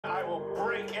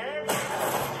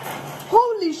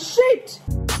Holy shit!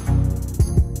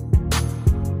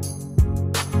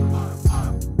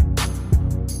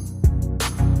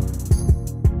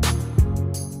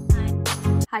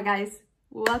 Hi guys,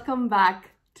 welcome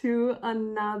back to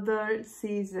another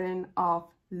season of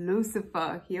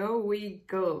Lucifer. Here we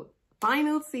go.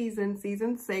 Final season,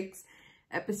 season 6,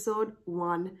 episode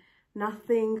 1.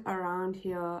 Nothing around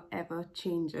here ever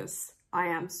changes. I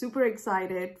am super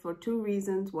excited for 2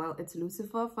 reasons. Well, it's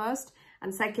Lucifer first,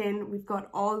 and second, we've got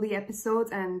all the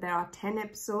episodes and there are 10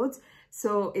 episodes.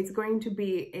 So it's going to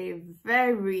be a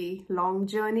very long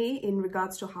journey in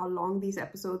regards to how long these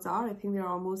episodes are. I think they're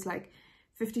almost like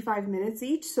 55 minutes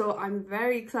each. So I'm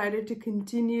very excited to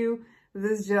continue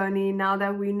this journey now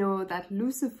that we know that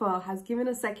Lucifer has given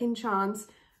a second chance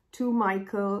to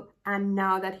Michael, and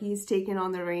now that he's taken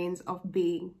on the reins of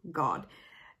being God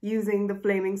using the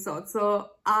flaming sword. So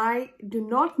I do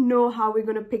not know how we're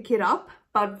going to pick it up,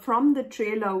 but from the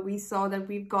trailer we saw that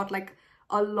we've got like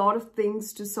a lot of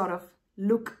things to sort of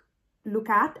look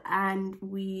at, and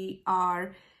we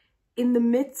are in the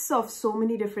midst of so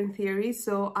many different theories.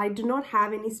 So I do not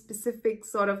have any specific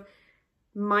sort of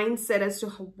mindset as to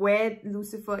where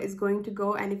Lucifer is going to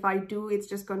go, and if I do, it's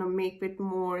just gonna make it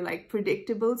more like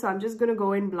predictable. So I'm just gonna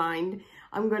go in blind.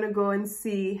 I'm gonna go and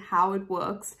see how it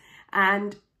works,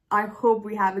 and I hope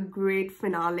we have a great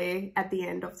finale at the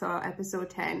end of the episode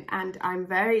 10. And I'm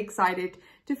very excited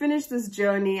to finish this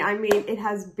journey. I mean, it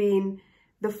has been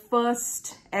the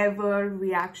first ever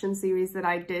reaction series that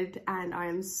I did, and I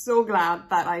am so glad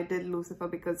that I did Lucifer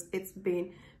because it's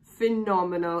been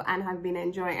phenomenal and have been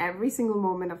enjoying every single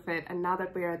moment of it. And now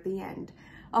that we're at the end,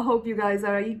 I hope you guys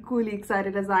are equally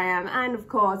excited as I am. And of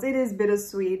course, it is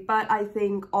bittersweet, but I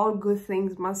think all good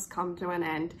things must come to an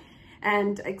end.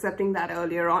 And accepting that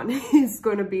earlier on is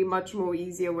going to be much more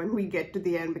easier when we get to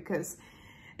the end, because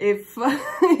if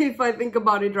I think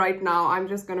about it right now, I'm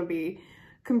just going to be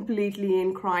completely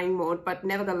in crying mode. But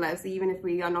nevertheless, even if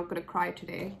we are not going to cry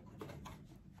today,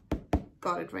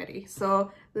 got it ready.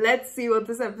 So let's see what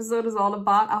this episode is all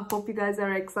about. I hope you guys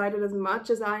are excited as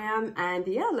much as I am. And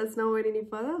yeah, let's not wait any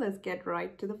further. Let's get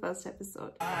right to the first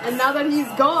episode. And now that he's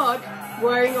God,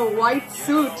 wearing a white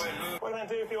suit. What can I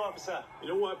do for you, officer? You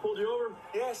know why I pulled you over?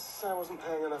 Yes, I wasn't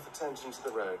paying enough attention to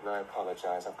the road, and I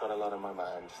apologise. I've got a lot on my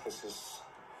mind. This is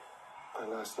my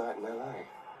last night in LA.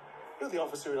 You're the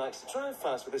officer who likes to drive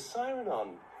fast with his siren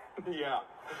on. Yeah,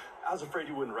 I was afraid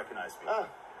you wouldn't recognize me.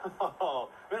 Oh,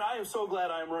 man, I am so glad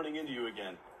I am running into you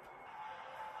again.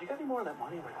 You got any more of that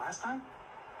money like last time?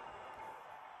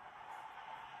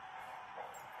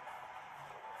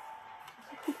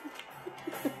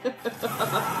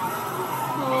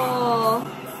 Oh,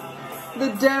 the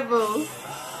devil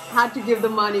had to give the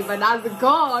money, but as a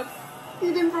god,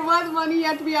 he didn't provide the money. He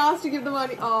had to be asked to give the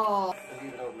money. Oh.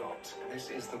 Believe it or not, this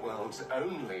is the world's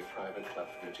only private club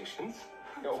for magicians.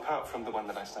 Apart from the one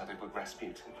that I started with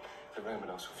Rasputin. The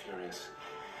Romanos were furious.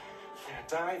 Yeah,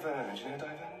 diverge. You know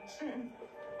diverge?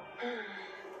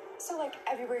 So, like,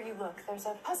 everywhere you look, there's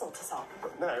a puzzle to solve.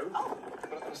 No. Oh. I'm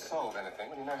not going to solve anything.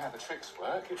 When you know how the tricks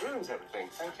work, it ruins everything.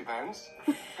 Thank you, Bones.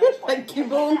 Thank you,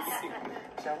 Bones.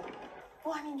 Shall we?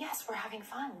 Well, I mean, yes, we're having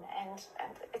fun, and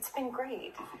it's been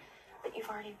great. But you've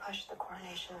already pushed the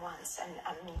coronation once, and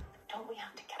don't we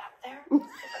have to get up there?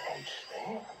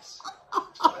 Eventually,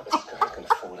 the sky's going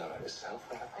to fall down on itself,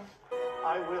 I think.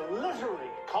 I will literally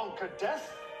conquer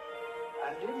death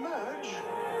and emerge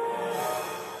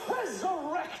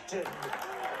resurrected.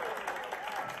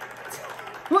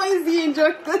 Why is he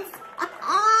enjoying this?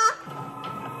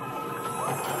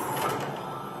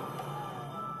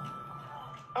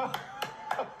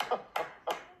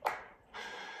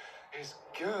 He's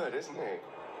good, isn't he?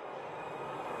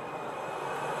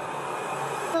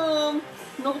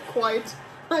 Not quite.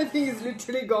 I think he's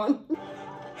literally gone.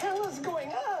 Hell is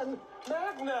going on?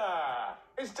 Magna!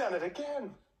 It's done it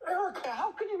again. Erica,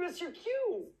 how could you miss your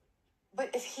cue?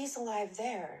 But if he's alive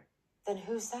there, then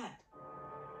who's that?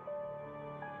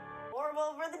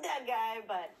 Horrible for the dead guy,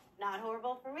 but not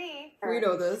horrible for me. We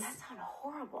know this. That sounded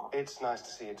horrible. It's nice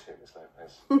to see you too, Miss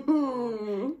Lopez.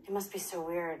 It must be so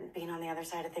weird being on the other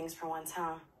side of things for once,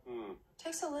 huh?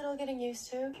 Takes a little getting used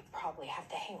to. You probably have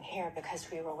to hang here because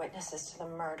we were witnesses to the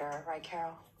murder, right,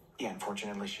 Carol? Yeah,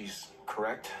 unfortunately, she's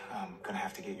correct. I'm gonna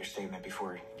have to get your statement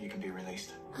before you can be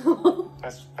released.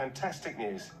 That's fantastic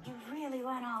news. You really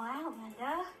went all out,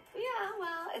 Linda. Yeah,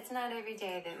 well, it's not every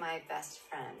day that my best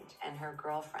friend and her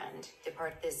girlfriend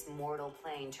depart this mortal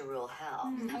plane to rule hell.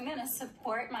 I'm gonna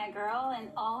support my girl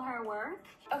in all her work.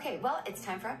 Okay, well, it's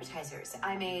time for appetizers.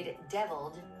 I made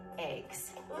deviled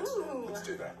eggs. Let's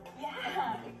do that.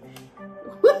 Yeah.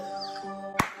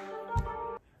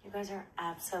 guys are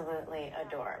absolutely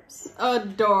adorbs.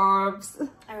 Adorbs.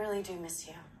 I really do miss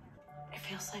you. It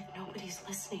feels like nobody's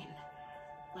listening.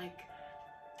 Like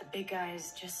the big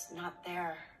guy's just not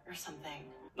there or something.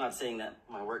 Not saying that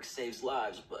my work saves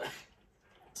lives, but...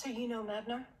 So you know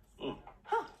Magnar?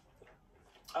 Huh.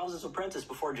 I was his apprentice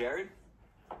before Jared.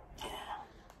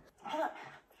 Hold up.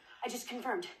 I just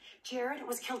confirmed. Jared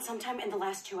was killed sometime in the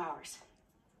last 2 hours.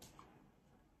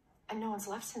 And no one's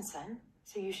left since then,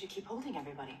 so you should keep holding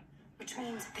everybody. Which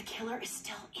means the killer is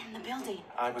still in the building.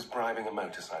 I was bribing a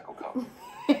motorcycle cop.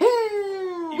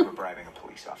 You were bribing a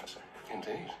police officer.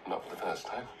 Indeed, not for the first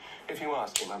time. If you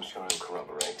ask him, I'm sure he'll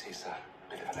corroborate. He's a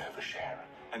bit of an oversharer.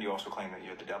 And you also claim that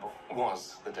you're the devil.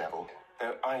 Was the devil.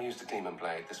 Though I used a demon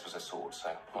blade, this was a sword, so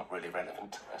not really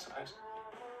relevant, I suppose.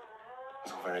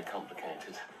 It's all very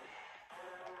complicated.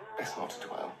 Best not to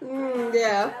dwell.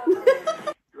 Yeah.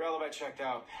 Your alibi checked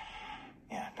out.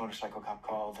 Yeah, motorcycle cop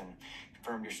called and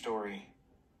confirmed your story.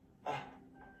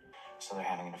 So they're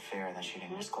having an affair that she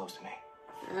didn't disclose to me.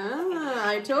 Ah,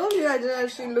 I told you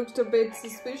she looked a bit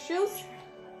suspicious.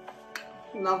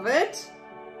 Love it.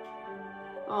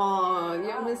 Oh,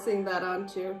 you're missing that,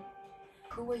 aren't you?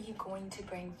 Who are you going to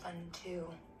bring fun to?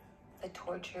 The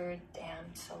tortured,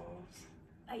 damned souls?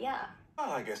 Yeah.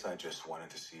 Well, I guess I just wanted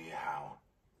to see how,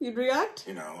 You'd react?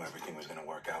 you know, everything was going to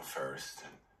work out first.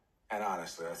 And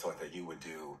honestly, I thought that you would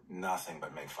do nothing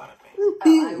but make fun of me. Oh,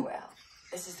 I will.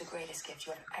 This is the greatest gift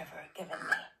you have ever given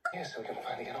me. Yes, we can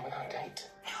finally get on with our date.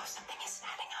 No, something isn't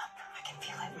adding up. I can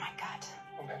feel it in my gut.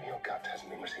 Well, maybe your gut hasn't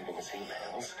been receiving his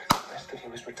emails. Best that he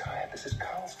was retired. This is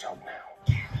Carl's job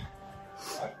now.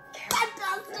 What?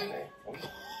 Really?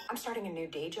 I'm starting a new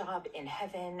day job in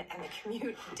heaven and the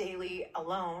commute daily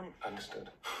alone. Understood.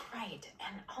 Right,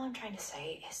 and all I'm trying to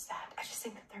say is that I just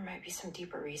think that there might be some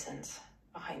deeper reasons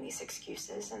behind these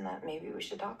excuses and that maybe we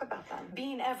should talk about them.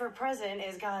 Being ever present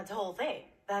is God's whole thing.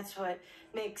 That's what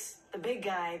makes the big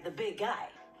guy the big guy.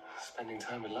 Spending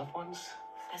time with loved ones?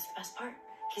 That's the best part.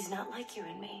 He's not like you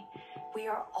and me. We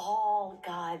are all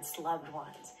God's loved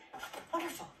ones.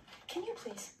 Wonderful. Can you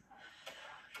please?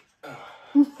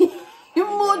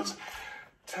 What?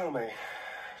 Tell me,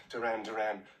 Duran,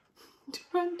 Duran.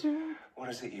 what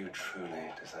is it you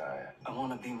truly desire? I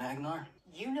want to be Magnar.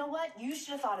 You know what? You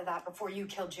should have thought of that before you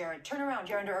killed Jared. Turn around.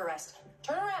 You're under arrest.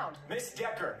 Turn around. Miss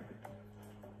Decker!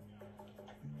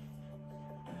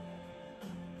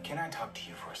 Can I talk to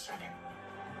you for a second?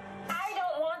 I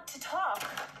don't want to talk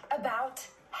about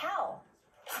hell.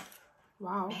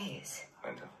 Wow. Maze.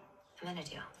 Linda. I'm in a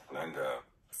deal. Linda.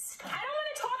 I don't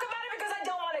want to talk about it because I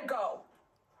don't want to go.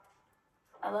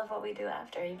 I love what we do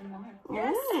after even more.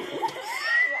 Yes.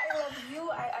 I love you.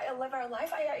 I love our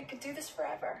life. I could do this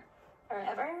forever.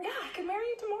 Forever? Yeah, I could marry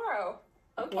you tomorrow.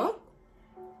 Okay. What?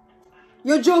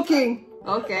 You're joking.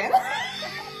 Okay.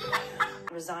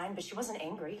 Resigned, but she wasn't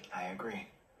angry. I agree.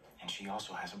 And she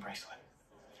also has a bracelet.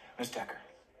 Miss Decker.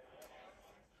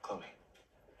 Chloe.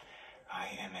 I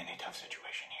am in a tough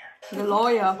situation here. The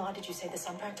lawyer. What law did you say the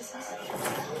son practices?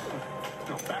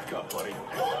 No, back up, buddy.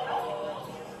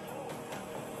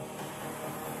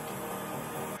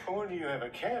 All you ever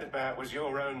cared about was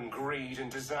your own greed and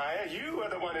desire. You are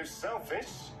the one who's selfish.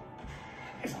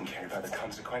 You didn't care about the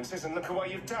consequences, and look at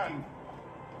what you've done.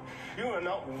 You are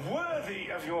not worthy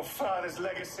of your father's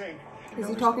legacy. Is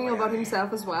he talking about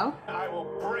himself as well? I will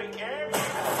break every...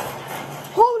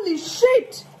 Holy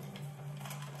shit!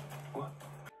 What?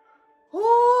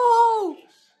 Oh!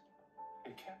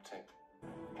 You kept it.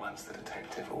 Once the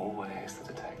detective, always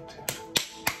the detective.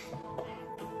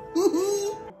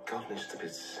 God needs to be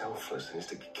selfless and needs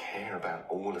to care about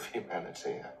all of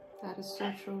humanity. That is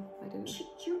so true. I didn't.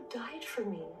 You died for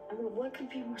me. I mean, what could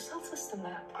be more selfless than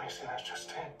that? I see, that's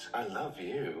just it. I love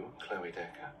you, Chloe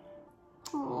Decker.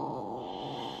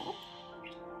 Aww.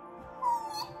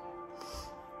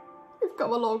 You've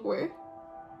come a long way.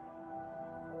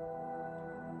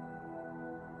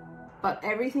 But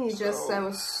everything you just said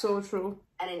was so true.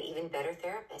 And an even better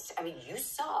therapist. I mean, you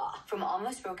saw from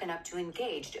almost broken up to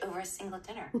engaged over a single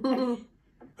dinner.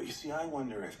 But you see, I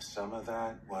wonder if some of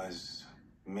that was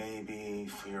maybe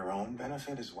for your own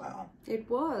benefit as well. It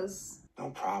was. No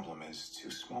problem is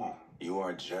too small. You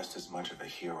are just as much of a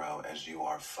hero as you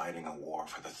are fighting a war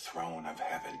for the throne of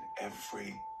heaven.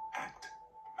 Every act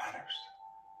matters.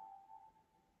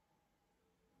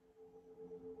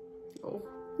 Oh.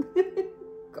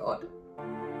 God.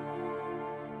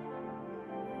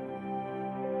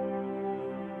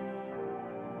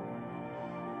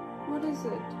 What is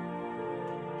it?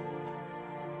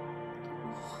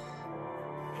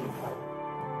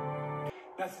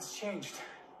 Nothing's changed.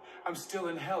 I I'm still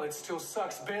in hell. It still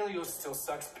sucks. Balliol still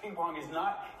sucks. Ping pong is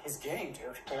not his game,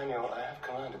 dude. Daniel, I have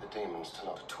commanded the demons to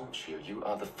not torture you. You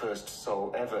are the first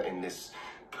soul ever in this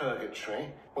purgatory.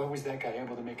 Why was that guy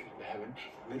able to make it into heaven?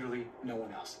 Literally no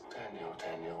one else.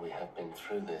 Daniel, we have been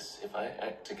through this. If I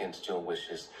act against your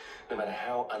wishes, no matter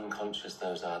how unconscious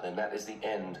those are, then that is the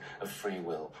end of free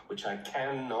will, which I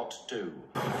cannot do.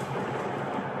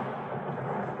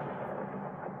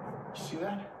 You see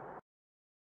that?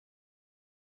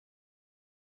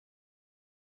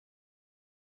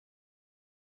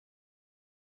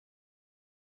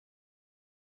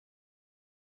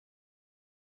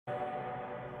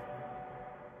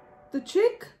 The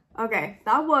chick? Okay,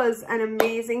 that was an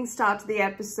amazing start to the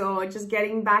episode, just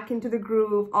getting back into the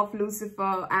groove of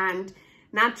Lucifer, and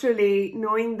naturally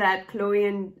knowing that Chloe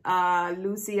and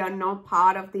Luci are not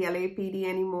part of the LAPD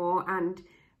anymore, and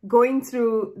going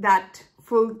through that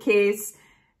full case,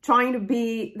 trying to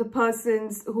be the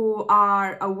persons who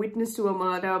are a witness to a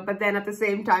murder, but then at the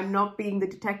same time not being the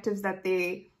detectives that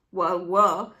they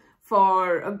were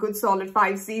for a good solid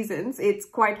 5 seasons. It's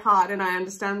quite hard, and I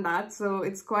understand that. So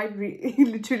it's quite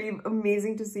literally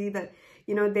amazing to see that,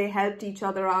 you know, they helped each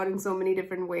other out in so many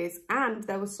different ways. And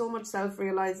there was so much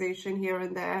self-realization here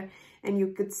and there. And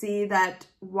you could see that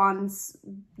once,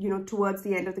 you know, towards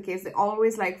the end of the case, they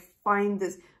always like find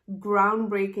this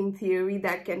groundbreaking theory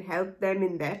that can help them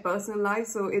in their personal life.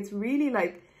 So it's really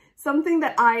like something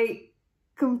that I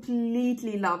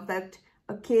completely love, that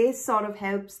a case sort of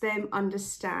helps them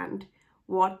understand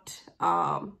what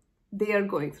they are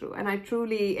going through. And I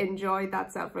truly enjoyed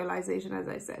that self-realization, as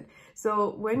I said.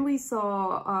 So when we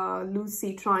saw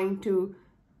Luci trying to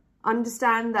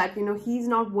understand that, you know, he's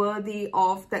not worthy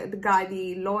of,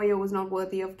 the lawyer was not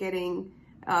worthy of getting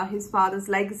his father's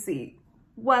legacy,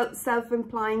 well,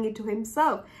 self-implying it to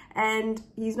himself. And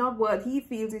he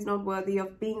feels he's not worthy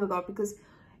of being a god, because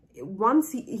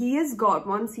once he is God,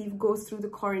 once he goes through the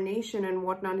coronation and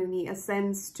whatnot, and he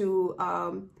ascends to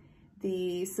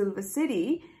the Silver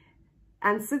City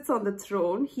and sits on the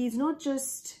throne, he's not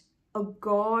just a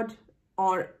god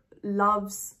or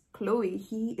loves Chloe.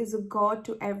 He is a god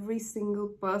to every single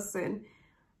person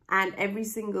and every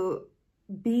single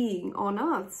being on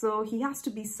earth. So he has to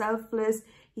be selfless.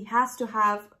 He has to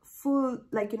have full,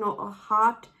 like, you know, a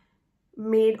heart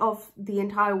made of the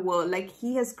entire world. Like,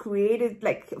 he has created,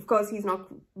 like, of course he's not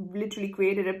literally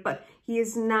created it, but he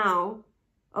is now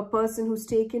a person who's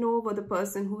taken over the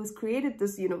person who has created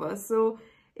this universe. So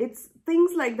it's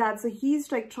things like that. So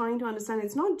he's like trying to understand,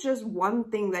 it's not just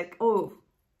one thing like, oh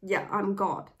yeah, I'm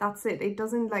God, that's it. It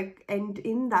doesn't like end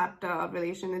in that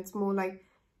relation. It's more like,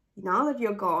 now that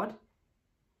you're God,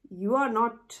 you are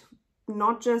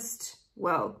not just,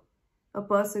 well, a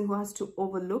person who has to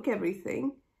overlook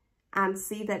everything and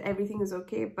see that everything is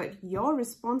okay, but your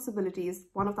responsibility is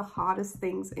one of the hardest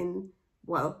things in,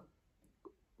 well,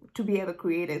 to be ever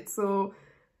created. So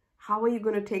how are you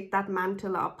going to take that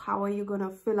mantle up? How are you going to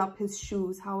fill up his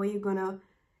shoes? How are you going to,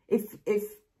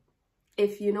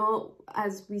 if you know,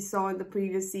 as we saw in the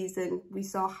previous season, we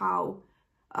saw how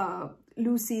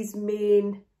Luci's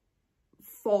main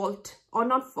fault, or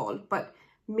not fault, but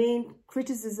main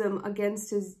criticism against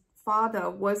his father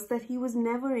was that he was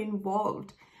never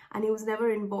involved. And he was never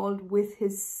involved with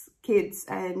his kids,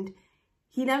 and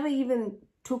he never even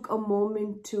took a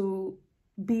moment to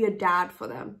be a dad for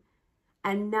them.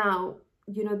 And now,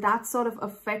 you know, that sort of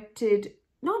affected,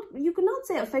 you could not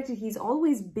say affected, he's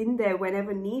always been there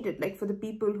whenever needed, like for the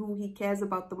people who he cares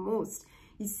about the most.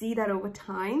 You see that over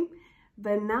time,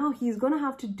 but now he's going to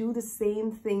have to do the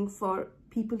same thing for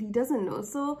people he doesn't know.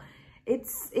 So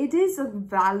it is a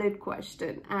valid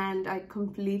question, and I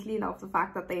completely love the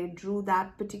fact that they drew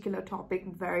that particular topic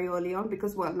very early on,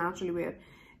 because, well, naturally we're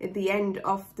at the end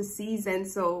of the season,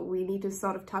 so we need to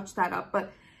sort of touch that up.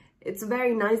 But it's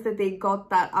very nice that they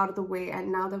got that out of the way,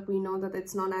 and now that we know that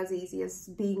it's not as easy as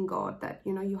being God, that,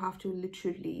 you know, you have to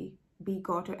literally be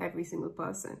God to every single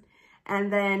person.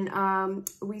 And then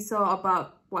we saw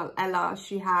about, well, Ella,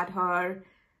 she had her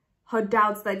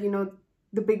doubts that, you know,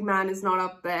 the big man is not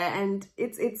up there, and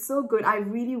it's so good. I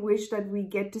really wish that we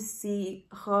get to see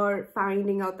her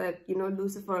finding out that, you know,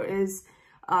 Lucifer is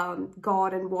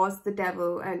God and was the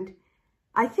devil. And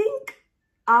I think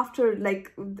after,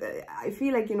 like, I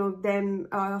feel like, you know, them,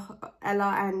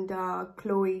 Ella and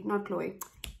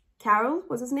Carol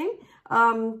was his name,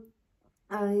 when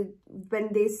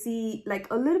they see like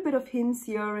a little bit of hints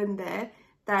here and there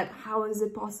that how is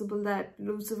it possible that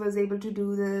Lucifer is able to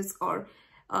do this, or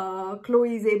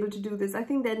Chloe is able to do this, I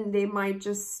think then they might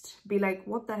just be like,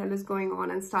 what the hell is going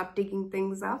on, and start digging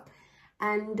things up.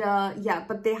 And yeah,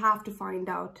 but they have to find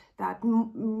out that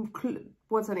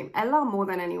what's her name, Ella, more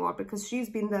than anyone, because she's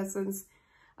been there since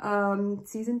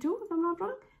season 2, if I'm not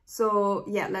wrong. So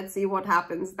yeah, let's see what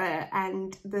happens there.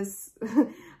 And this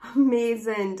Maze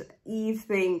and Eve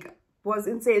thing was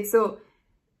insane. So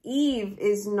Eve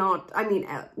is not, I mean,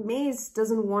 Maze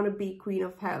doesn't want to be Queen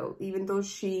of Hell, even though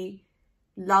she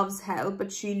loves hell,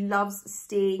 but she loves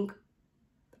staying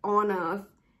on Earth,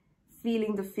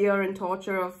 feeling the fear and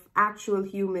torture of actual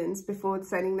humans before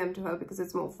sending them to her, because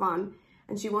it's more fun.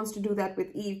 And she wants to do that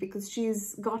with Eve because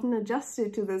she's gotten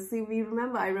adjusted to this. See,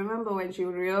 I remember when she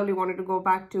really wanted to go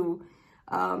back to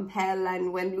hell,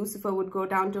 and when Lucifer would go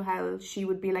down to hell, she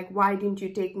would be like, why didn't you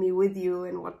take me with you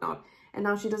and whatnot? And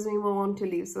now she doesn't even want to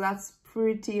leave. So that's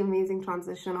pretty amazing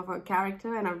transition of her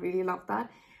character, and I really love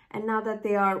that. And now that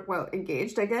they are, well,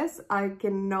 engaged, I guess, I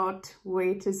cannot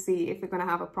wait to see if they're going to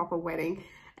have a proper wedding.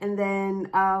 And then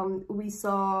we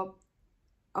saw,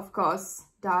 of course,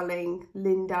 Darling,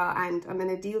 Linda, and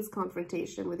Amenadiel's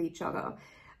confrontation with each other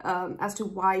as to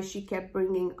why she kept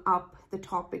bringing up the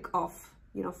topic of,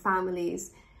 you know,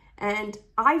 families. And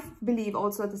I believe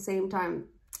also at the same time,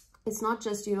 it's not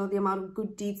just, you know, the amount of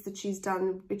good deeds that she's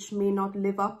done, which may not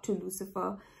live up to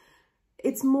Lucifer.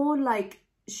 It's more like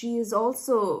she has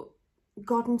also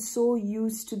gotten so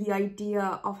used to the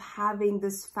idea of having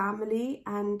this family,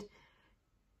 and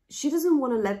she doesn't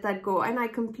want to let that go. And I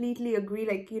completely agree,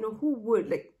 like, you know, who would?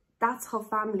 Like, that's her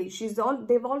family.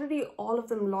 They've already, all of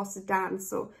them lost Dan.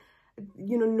 So,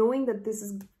 you know, knowing that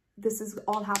this is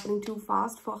all happening too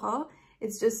fast for her,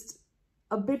 it's just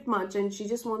a bit much. And she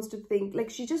just wants to think, like,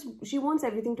 she wants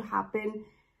everything to happen,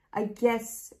 I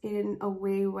guess, in a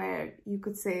way where you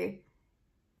could say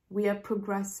we are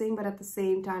progressing, but at the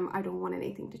same time, I don't want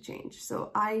anything to change.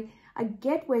 So I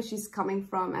get where she's coming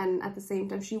from, and at the same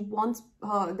time, she wants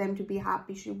them to be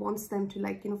happy. She wants them to,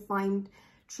 like, you know, find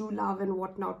true love and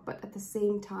whatnot. But at the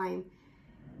same time,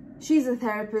 she's a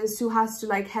therapist who has to,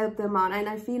 like, help them out. And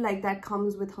I feel like that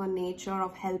comes with her nature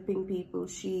of helping people.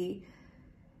 She,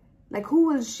 like, who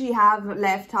will she have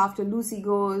left after Lucy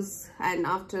goes and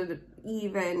after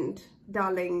Eve and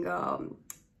Darling,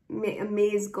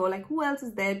 Maze go? Like, who else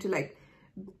is there to, like,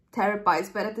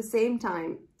 therapize? But at the same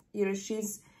time, you know,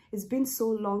 it's been so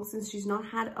long since she's not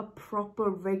had a proper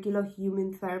regular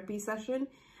human therapy session,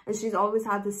 and she's always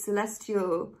had this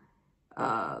celestial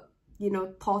you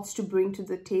know, thoughts to bring to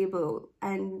the table.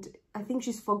 And I think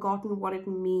she's forgotten what it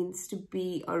means to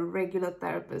be a regular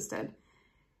therapist, and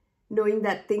knowing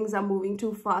that things are moving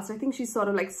too fast, I think she's sort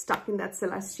of like stuck in that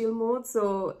celestial mode.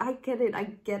 So I get it.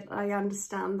 I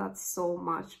understand that so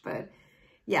much. But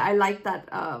yeah, I like that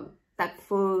that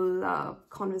full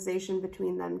conversation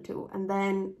between them two. And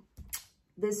then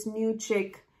this new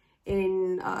chick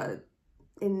in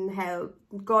hell,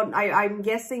 God, I'm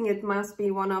guessing it must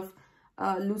be one of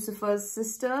Lucifer's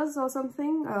sisters or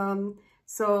something.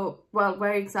 So, well,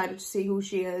 very excited to see who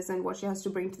she is and what she has to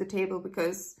bring to the table,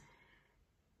 because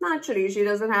naturally, she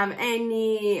doesn't have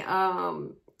any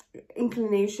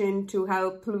inclination to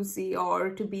help Lucy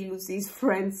or to be Lucy's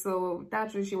friend. So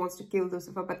naturally, she wants to kill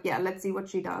Lucifer. But yeah, let's see what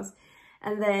she does.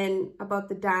 And then about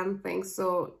the Dan thing.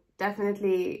 So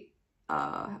definitely,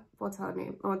 what's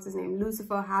his name?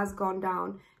 Lucifer has gone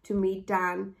down to meet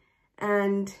Dan.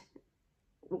 And,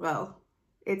 well,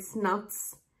 it's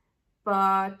nuts.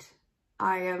 But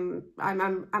I'm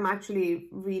actually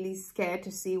really scared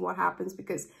to see what happens,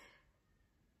 because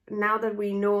now that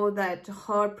we know that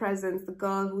her presence, the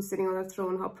girl who's sitting on the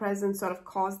throne, her presence sort of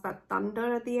caused that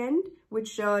thunder at the end,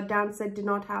 which Dan said did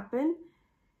not happen.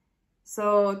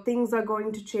 So things are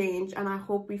going to change, and I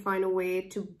hope we find a way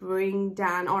to bring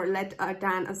Dan, or let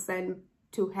Dan ascend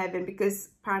to heaven, because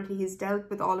apparently he's dealt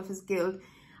with all of his guilt.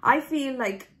 I feel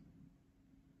like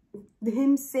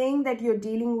him saying that you're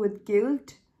dealing with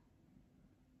guilt,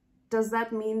 does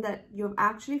that mean that you've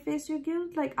actually faced your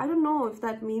guilt? Like, I don't know if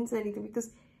that means anything,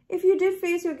 because if you did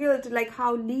face your guilt, like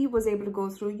how Lee was able to go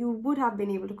through, you would have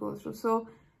been able to go through. So,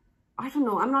 I don't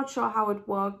know. I'm not sure how it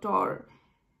worked, or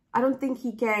I don't think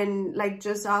he can, like,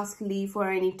 just ask Lee for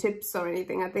any tips or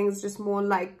anything. I think it's just more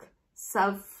like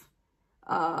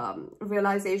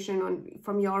self-realization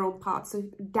from your own part. So,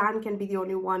 Dan can be the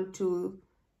only one to,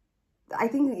 I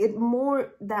think it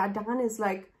more that Dan is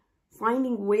like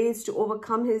finding ways to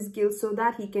overcome his guilt so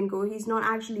that he can go. He's not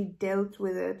actually dealt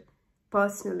with it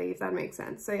personally, if that makes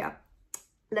sense. So yeah,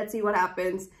 let's see what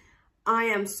happens. I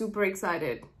am super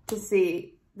excited to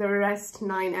see the rest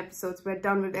 9 episodes. We're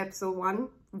done with episode 1.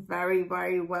 Very,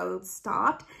 very well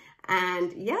start.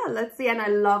 And yeah, let's see. And I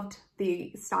loved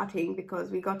the starting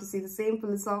because we got to see the same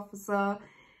police officer.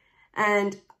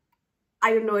 And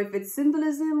I don't know if it's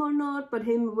symbolism or not, but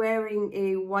him wearing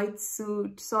a white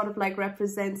suit sort of like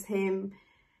represents him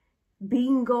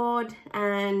being God,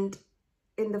 and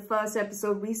in the first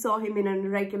episode we saw him in a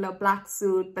regular black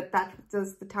suit, but that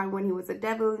was the time when he was a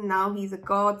devil. Now he's a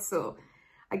god, so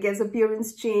I guess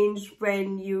appearance change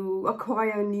when you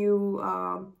acquire new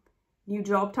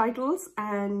job titles.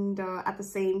 And at the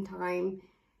same time,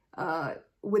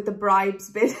 with the bribes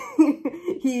bit,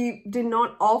 he did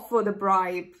not offer the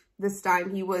bribe this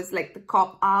time. He was like, the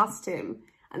cop asked him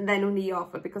and then only he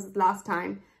offered, because last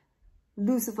time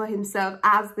Lucifer himself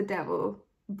as the devil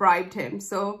bribed him.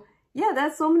 So yeah,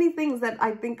 there's so many things that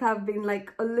I think have been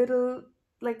like a little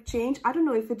like changed. I don't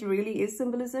know if it really is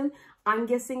symbolism. I'm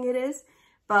guessing it is.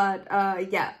 But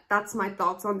yeah, that's my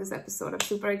thoughts on this episode. I'm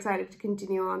super excited to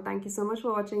continue on. Thank you so much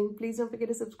for watching. Please don't forget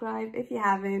to subscribe if you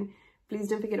haven't. Please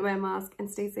don't forget to wear a mask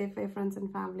and stay safe for your friends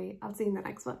and family. I'll see you in the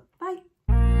next one.